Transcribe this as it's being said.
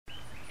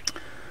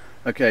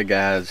Okay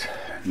guys,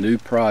 new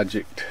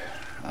project.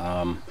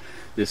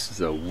 This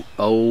is a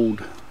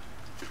old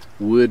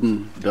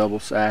wooden double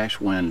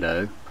sash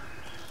window.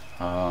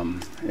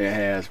 It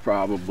has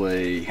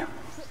probably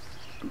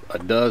a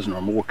dozen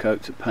or more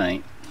coats of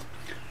paint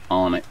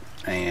on it,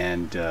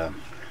 and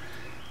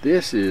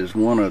this is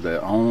one of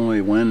the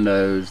only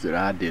windows that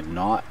I did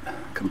not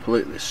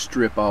completely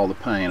strip all the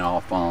paint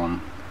off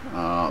on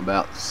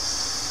about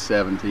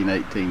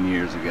 17-18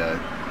 years ago,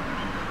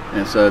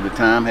 and so the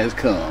time has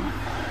come.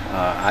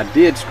 I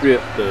did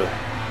strip the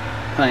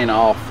paint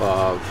off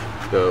of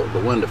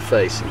the window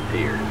facing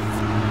here,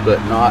 but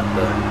not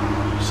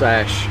the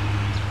sash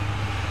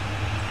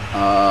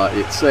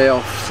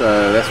itself,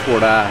 so that's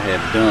what I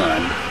have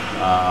done.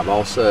 I've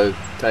also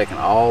taken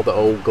all the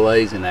old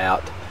glazing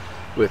out,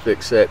 with the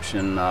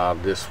exception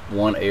of this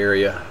one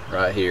area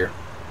right here,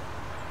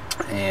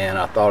 and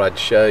I thought I'd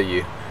show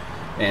you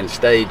in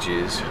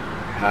stages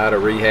how to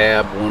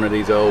rehab one of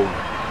these old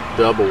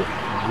double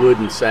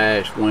wooden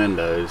sash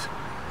windows.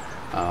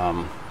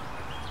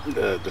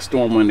 The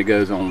storm window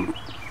goes on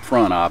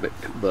front of it,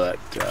 but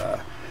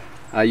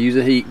I use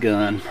a heat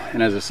gun,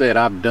 and as I said,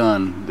 I've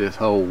done this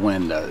whole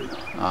window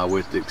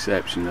with the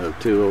exception of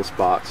two little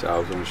spots. I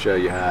was going to show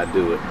you how I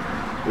do it.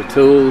 The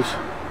tools,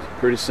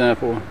 pretty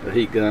simple. The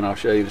heat gun, I'll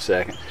show you in a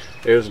second.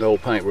 There's an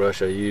old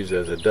paintbrush I use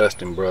as a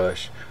dusting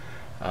brush.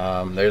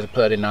 There's a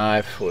putty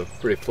knife with a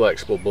pretty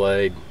flexible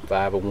blade,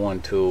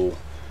 501 tool.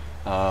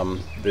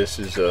 This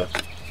is a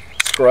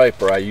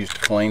scraper I use to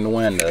clean the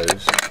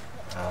windows,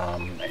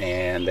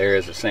 and there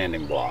is a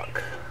sanding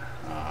block.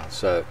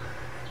 So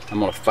I'm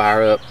going to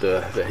fire up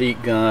the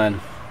heat gun,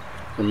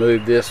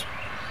 remove this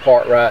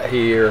part right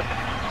here,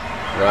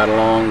 right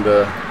along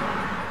the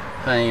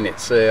paint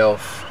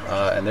itself,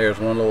 and there's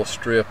one little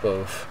strip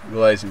of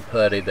glazing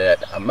putty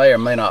that I may or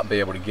may not be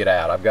able to get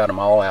out. I've got them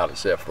all out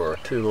except for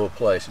two little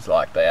places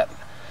like that.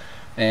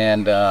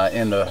 And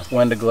in the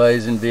window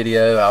glazing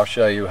video, I'll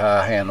show you how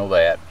I handle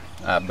that.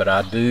 But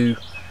I do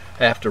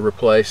have to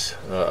replace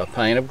a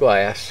pane of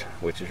glass,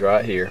 which is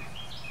right here,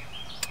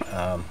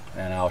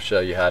 and I'll show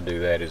you how to do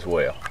that as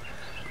well.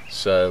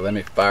 So let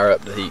me fire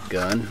up the heat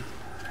gun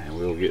and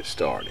we'll get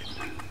started.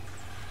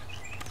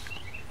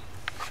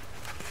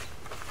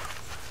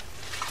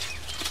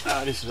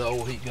 This is an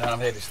old heat gun. I've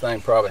had this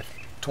thing probably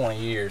 20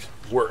 years.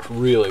 Works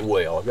really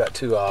well. I've got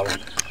two of them,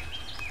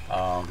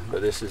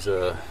 but this is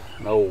an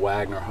old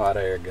Wagner hot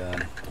air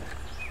gun.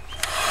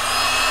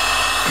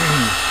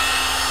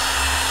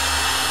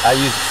 I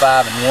use a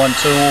 5-in-1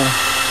 tool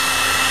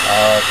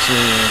to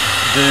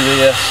do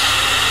this.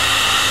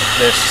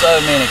 There's so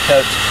many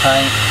coats of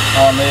paint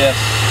on this.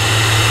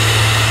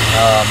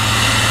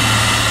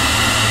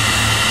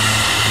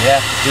 You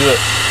have to do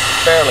it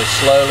fairly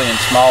slowly in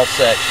small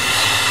sections.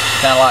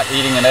 Kind of like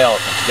eating an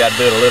elephant. You got to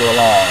do it a little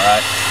along,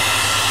 right?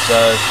 So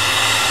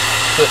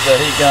put the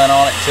heat gun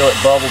on it until it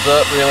bubbles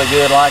up really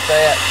good like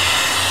that,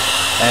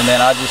 and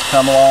then I just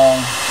come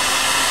along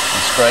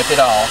and scrape it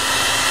off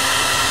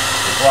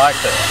just like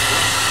that.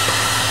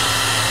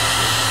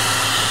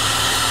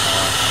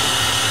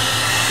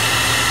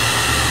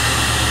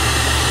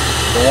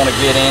 Don't want to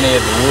get any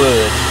of the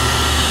wood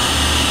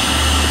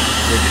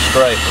with your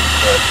scraper,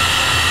 but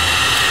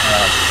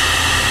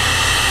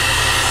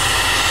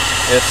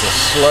it's a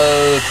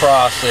slow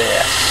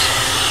process,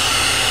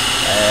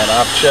 and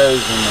I've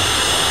chosen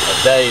a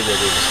day that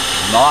is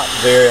not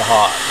very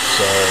hot,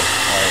 so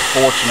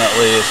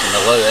fortunately it's in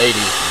the low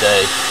 80s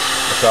today,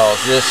 because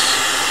this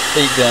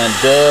heat gun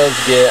does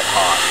get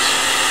hot.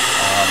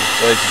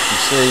 So as you can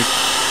see,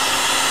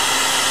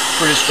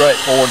 pretty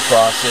straightforward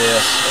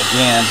process.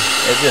 Again,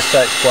 it just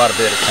takes quite a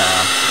bit of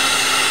time,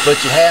 but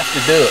you have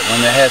to do it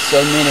when it has so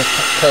many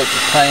coats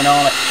of paint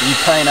on it. You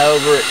paint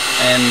over it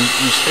and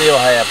you still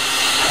have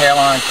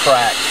hairline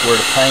cracks where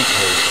the paint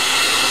has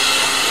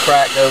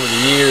cracked over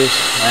the years,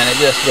 and it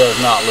just does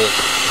not look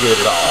good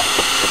at all.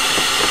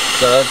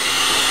 So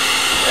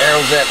there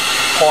was that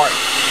part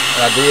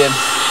that I did.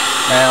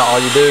 Now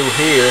all you do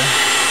here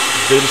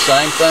is do the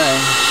same thing.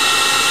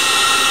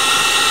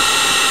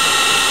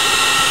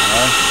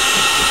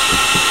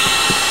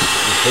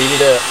 Just heat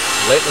it up.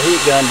 Let the heat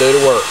gun do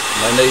the work.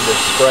 No need to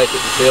scrape it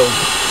until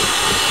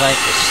the paint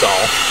is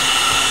soft.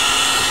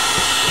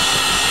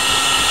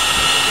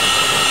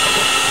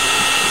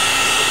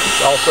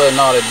 It's also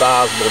not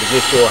advisable to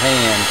get your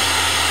hand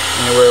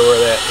anywhere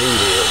where that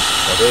heat is,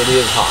 because it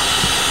is hot.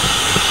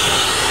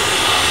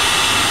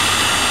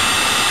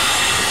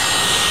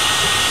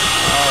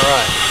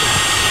 Alright,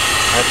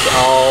 that's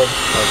all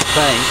of the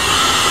paint.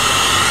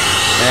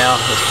 Now,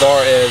 as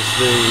far as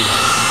the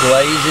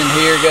glazing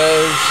here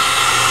goes,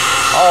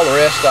 all the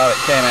rest of it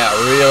came out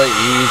really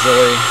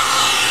easily.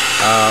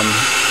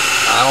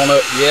 I don't know,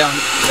 yeah,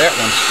 that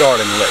one's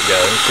starting to let go.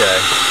 Okay,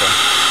 so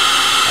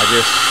I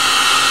just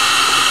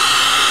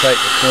take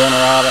the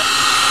corner of it,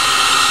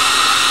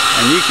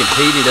 and you can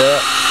heat it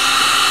up.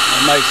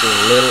 It makes it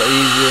a little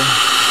easier.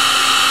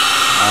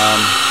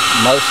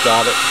 Most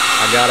of it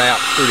I got out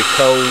pretty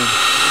cold,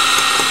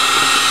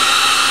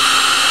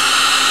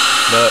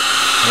 but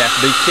You have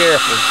to be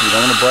careful. You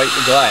don't want to break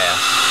the glass.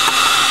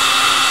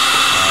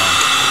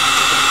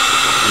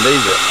 And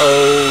these are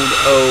old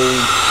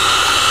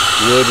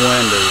wood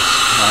windows.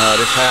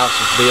 This house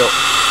was built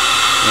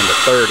in the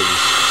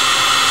 30s,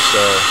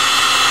 so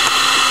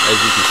as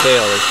you can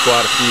tell, there's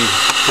quite a few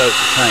coats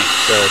of paint.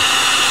 So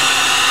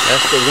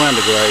that's the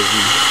window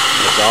glazing.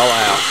 It's all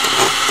out.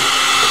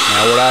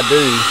 Now what I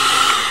do,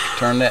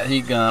 turn that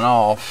heat gun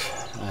off,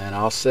 and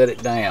I'll set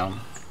it down.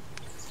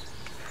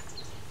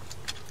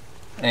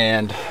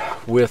 And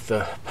with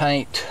the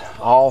paint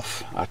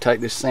off, I take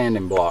this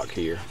sanding block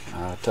here.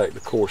 I take the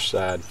coarse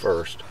side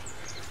first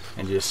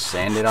and just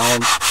sand it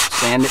down.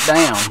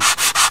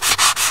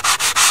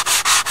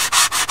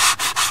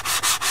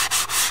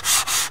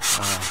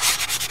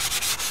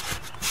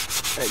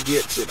 That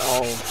gets it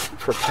all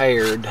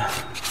prepared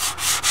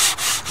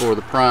for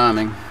the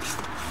priming.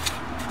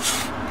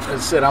 As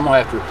I said, I'm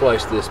gonna have to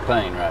replace this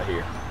pane right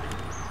here.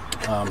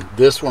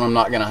 This one I'm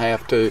not gonna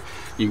have to.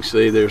 You can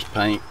see there's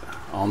paint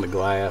on the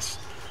glass.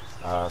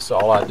 So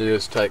all I do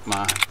is take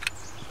my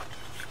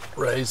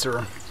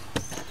razor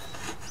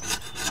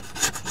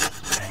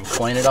and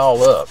clean it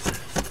all up.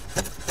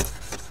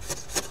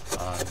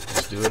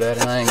 Just do it at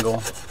an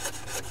angle.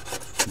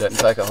 Doesn't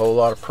take a whole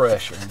lot of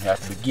pressure. You have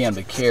to again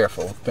be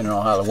careful depending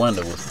on how the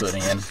window was put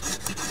in.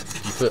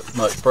 If you put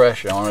much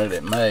pressure on it,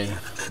 it may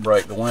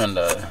break the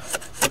window.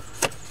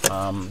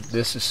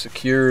 This is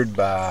secured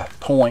by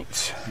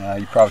points.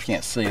 You probably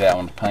can't see that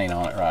one, the paint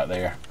on it right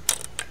there.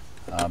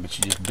 But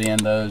you just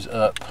bend those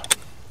up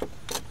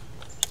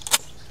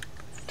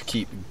to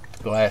keep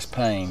the glass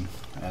pane.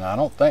 And I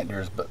don't think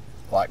there's but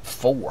like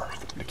 4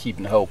 to keep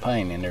the whole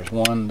pane in. There's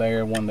one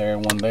there, one there,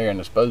 one there, and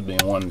there's supposed to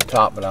be one on the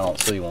top, but I don't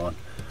see one.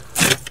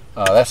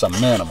 That's a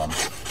minimum.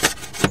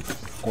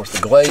 Of course,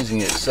 the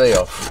glazing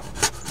itself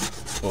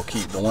will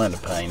keep the window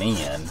pane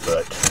in,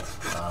 but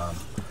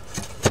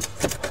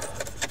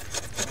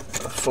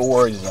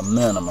 4 is a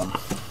minimum.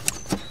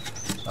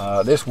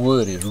 This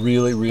wood is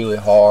really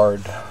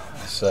hard,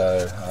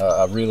 so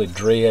I really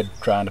dread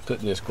trying to put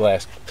this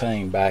glass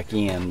pane back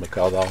in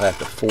because I'll have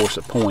to force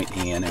a point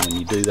in, and when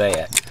you do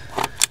that,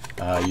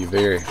 you're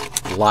very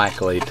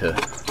likely to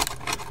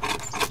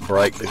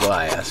break the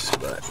glass.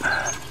 But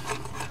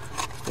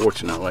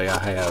fortunately, I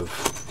have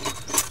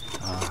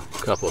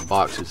a couple of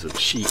boxes of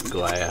sheet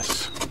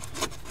glass,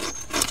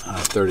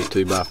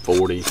 32 by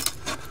 40.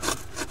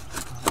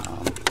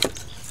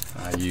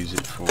 I use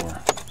it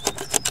for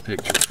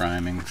picture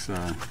framing, so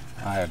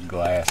I have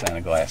glass and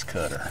a glass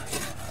cutter,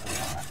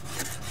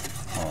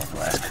 or a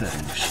glass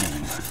cutting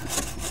machine.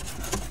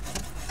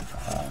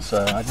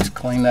 So I just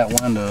clean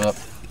that window up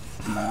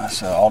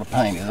so all the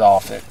paint is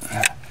off it.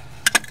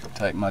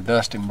 Take my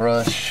dusting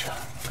brush,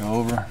 go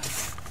over,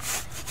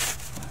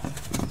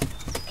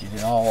 get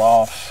it all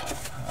off.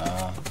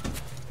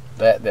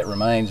 That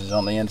remains is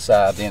on the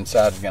inside. The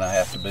inside is going to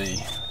have to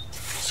be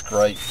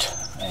scraped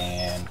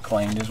and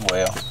cleaned as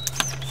well.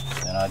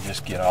 Then I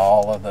just get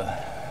all of the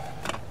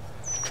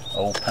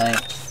old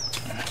paint,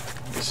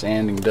 the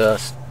sanding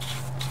dust,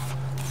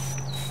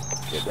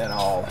 get that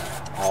all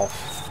off.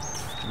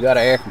 If you got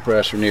an air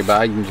compressor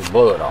nearby, you can just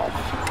blow it off.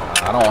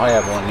 I don't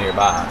have one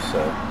nearby, so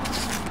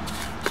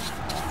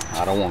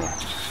I don't want to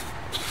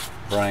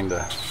bring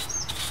the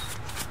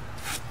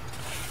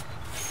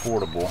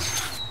portable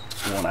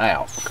one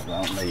out because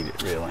I don't need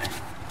it really.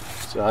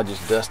 So I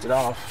just dust it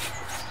off,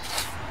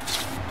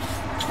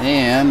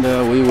 and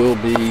we will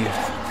be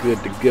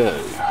good to go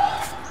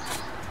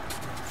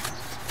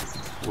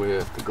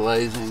with the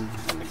glazing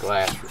and the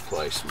glass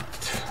replacement.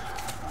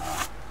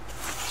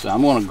 So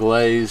I'm going to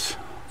glaze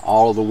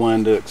all of the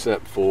window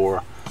except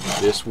for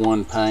this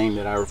one pane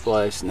that I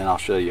replaced, and then I'll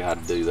show you how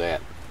to do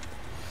that.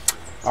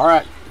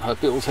 Alright,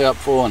 hope it was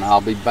helpful, and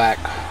I'll be back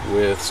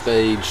with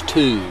stage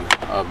 2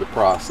 of the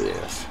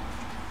process.